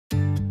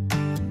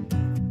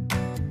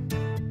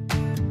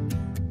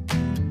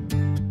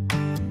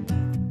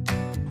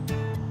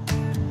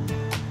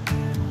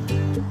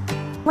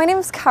My name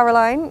is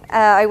Caroline.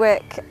 I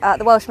work at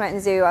the Welsh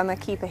Mountain Zoo. I'm a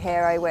keeper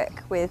here. I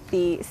work with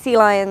the sea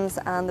lions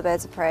and the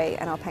birds of prey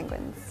and our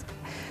penguins.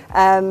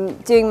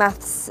 Doing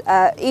maths,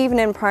 even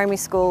in primary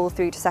school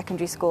through to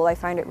secondary school, I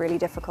found it really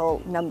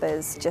difficult.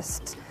 Numbers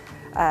just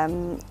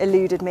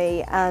eluded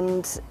me,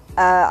 and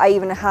I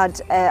even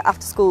had an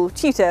after-school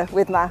tutor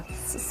with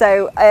maths.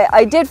 So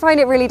I did find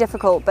it really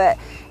difficult, but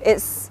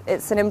it's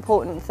an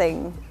important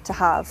thing to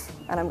have,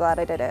 and I'm glad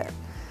I did it.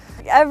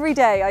 Every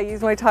day I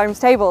use my times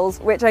tables,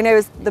 which I know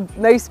is the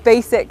most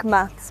basic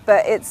maths,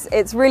 but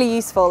it's really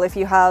useful if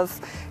you have,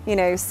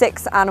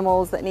 6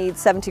 animals that need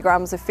 70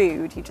 grams of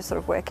food. You just sort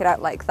of work it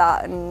out like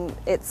that, and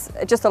it's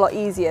just a lot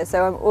easier.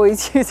 So I'm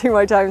always using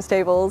my times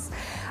tables.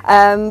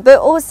 But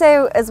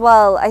also as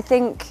well, I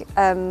think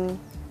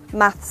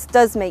maths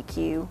does make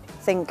you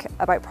think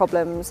about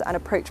problems and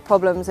approach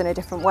problems in a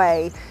different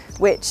way,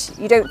 which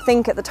you don't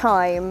think at the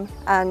time,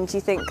 and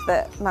you think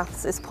that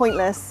maths is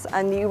pointless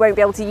and you won't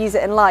be able to use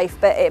it in life,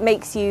 but it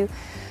makes you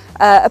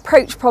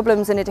approach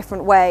problems in a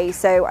different way.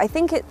 So I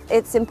think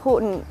it's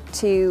important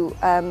to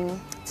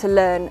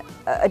learn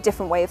a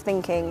different way of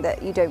thinking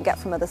that you don't get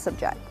from other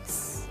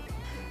subjects.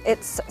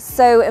 It's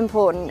so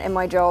important in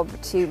my job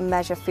to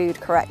measure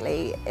food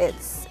correctly.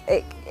 It's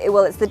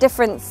the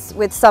difference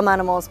with some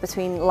animals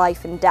between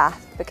life and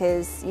death,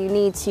 because you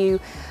need to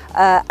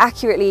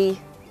accurately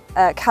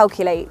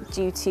calculate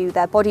due to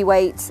their body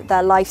weight,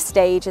 their life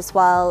stage as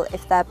well,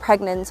 if they're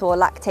pregnant or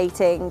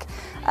lactating,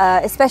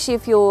 especially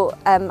if you're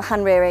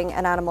hand-rearing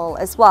an animal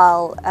as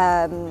well.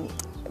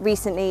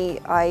 Recently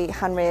I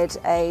hand-reared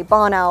a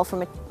barn owl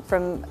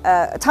from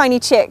a tiny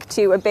chick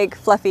to a big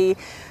fluffy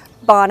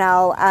barn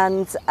owl,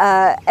 and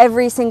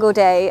every single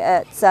day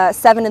at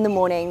 7 in the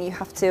morning you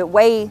have to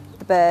weigh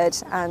the bird,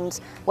 and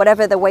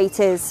whatever the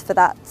weight is for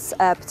that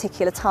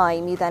particular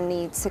time, you then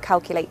need to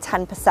calculate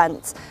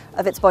 10%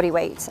 of its body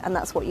weight, and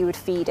that's what you would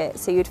feed it.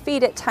 So you'd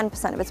feed it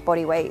 10% of its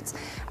body weight,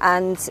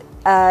 and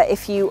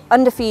if you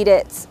underfeed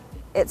it,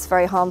 it's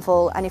very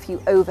harmful, and if you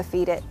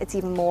overfeed it, it's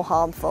even more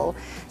harmful.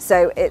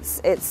 So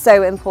it's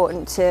so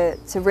important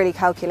to really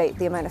calculate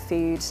the amount of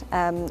food,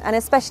 and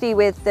especially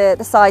with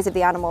the size of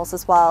the animals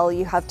as well.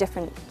 You have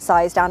different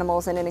sized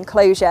animals in an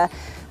enclosure,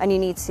 and you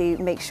need to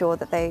make sure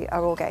that they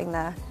are all getting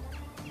their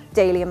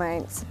daily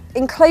amounts.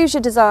 Enclosure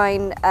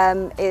design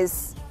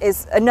is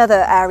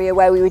another area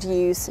where we would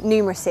use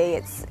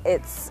numeracy.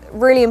 It's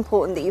really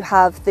important that you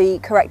have the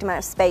correct amount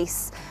of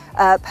space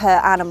per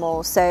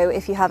animal. So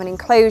if you have an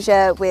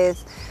enclosure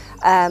with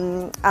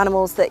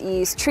animals that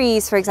use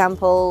trees, for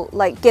example,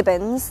 like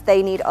gibbons,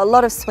 they need a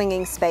lot of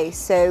swinging space.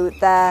 So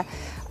their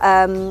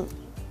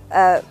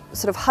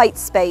sort of height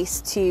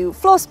space to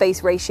floor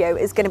space ratio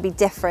is going to be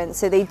different.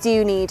 So they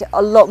do need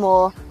a lot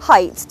more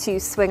height to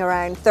swing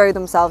around, throw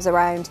themselves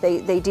around.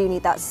 They do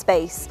need that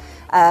space.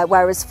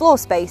 Whereas floor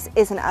space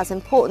isn't as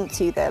important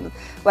to them.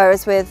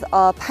 Whereas with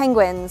our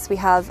penguins, we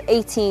have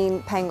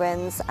 18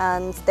 penguins,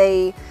 and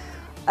they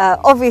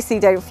obviously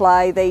don't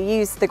fly. They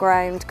use the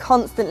ground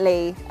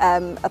constantly,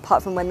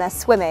 apart from when they're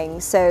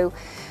swimming. So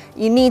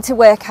you need to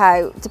work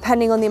out,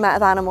 depending on the amount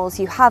of animals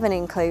you have in an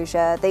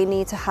enclosure, they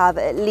need to have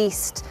at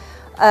least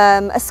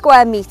a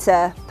square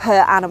metre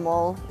per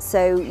animal.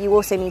 So you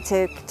also need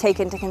to take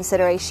into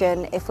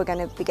consideration if we're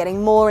going to be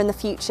getting more in the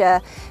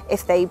future.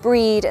 If they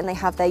breed and they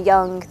have their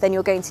young, then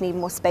you're going to need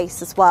more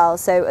space as well.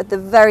 So at the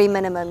very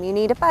minimum, you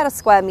need about a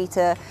square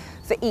metre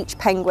for each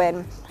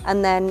penguin.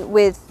 And then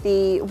with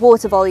the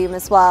water volume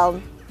as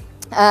well,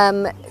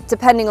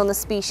 depending on the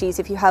species,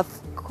 if you have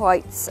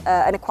quite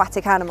an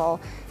aquatic animal,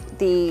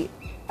 the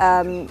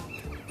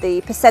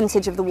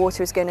percentage of the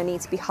water is going to need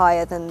to be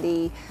higher than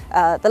the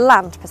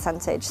land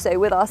percentage. So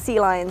with our sea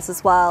lions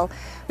as well,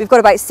 we've got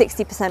about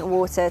 60%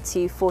 water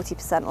to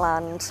 40%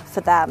 land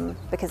for them,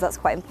 because that's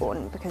quite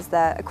important, because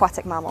they're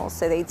aquatic mammals,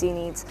 so they do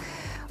need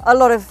a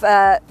lot of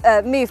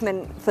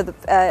movement for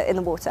in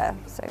the water.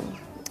 So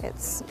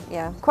it's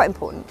quite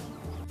important.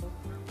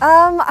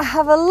 I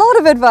have a lot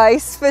of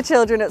advice for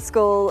children at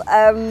school.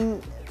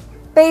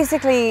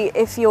 Basically,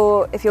 if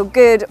you're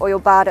good or you're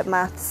bad at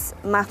maths,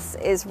 maths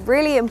is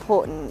really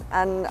important,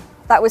 and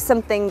that was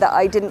something that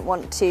I didn't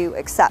want to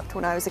accept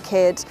when I was a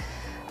kid.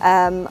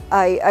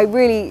 I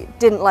really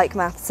didn't like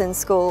maths in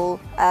school,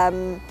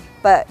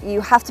 but you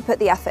have to put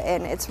the effort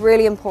in. It's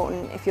really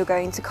important if you're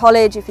going to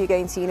college, if you're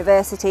going to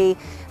university,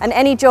 and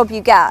any job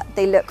you get,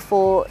 they look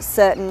for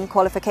certain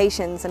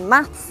qualifications, and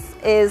maths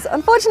is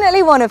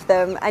unfortunately one of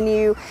them.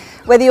 And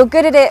whether you're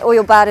good at it or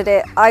you're bad at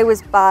it, I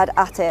was bad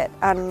at it,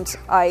 and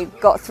I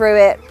got through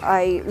it.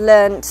 I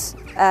learnt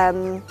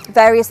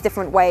various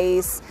different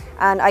ways,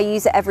 and I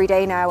use it every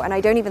day now, and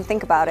I don't even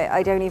think about it.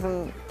 I don't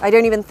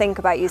even think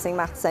about using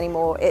maths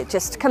anymore. It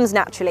just comes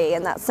naturally,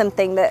 and that's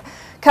something that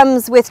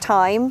comes with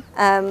time,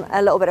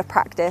 a little bit of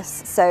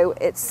practice. So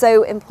it's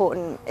so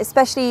important,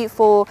 especially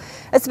for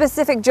a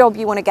specific job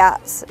you want to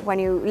get when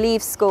you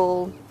leave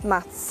school.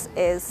 Maths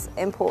is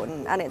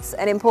important, and it's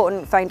an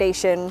important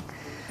foundation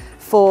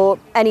for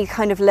any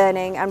kind of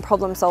learning and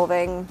problem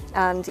solving,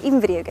 and even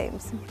video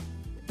games.